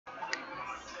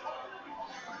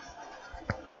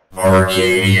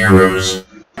Arcade Heroes.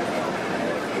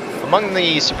 Among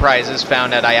the surprises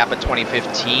found at IAAPA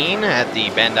 2015 at the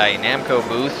Bandai Namco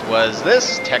booth was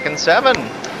this Tekken 7.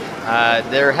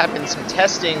 There had been some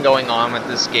testing going on with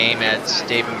this game at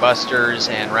Dave & Buster's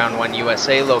and Round 1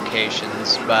 USA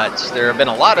locations, but there have been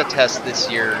a lot of tests this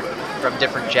year from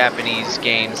different Japanese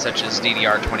games such as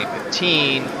DDR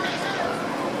 2015,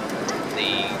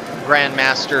 the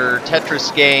Grandmaster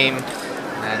Tetris game,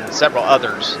 and several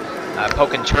others.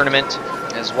 Pokken Tournament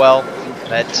as well,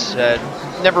 but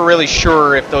never really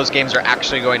sure if those games are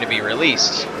actually going to be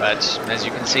released. But as you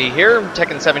can see here,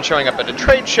 Tekken 7 showing up at a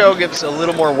trade show gives a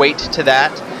little more weight to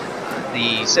that.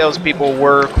 The salespeople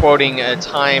were quoting a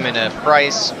time and a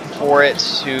price for it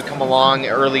to come along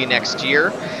early next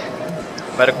year.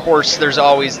 But of course, there's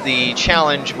always the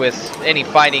challenge with any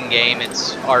fighting game.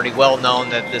 It's already well known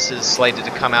that this is slated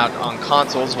to come out on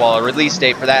consoles, while a release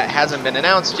date for that hasn't been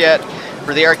announced yet.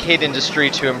 For the arcade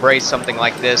industry to embrace something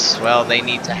like this, well, they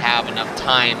need to have enough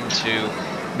time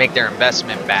to make their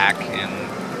investment back. And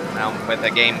well, with a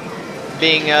game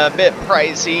being a bit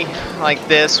pricey like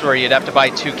this, where you'd have to buy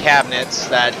 2 cabinets,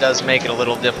 that does make it a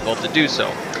little difficult to do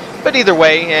so. But either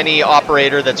way, any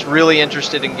operator that's really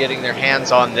interested in getting their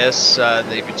hands on this,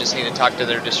 they just need to talk to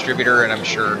their distributor, and I'm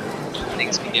sure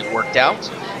things can get worked out.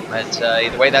 But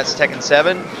either way, that's Tekken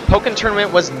 7. Pokken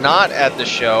Tournament was not at the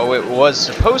show. It was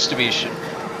supposed to be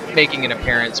making an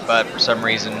appearance, but for some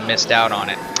reason missed out on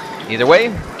it. Either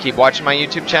way, keep watching my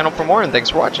YouTube channel for more, and thanks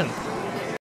for watching.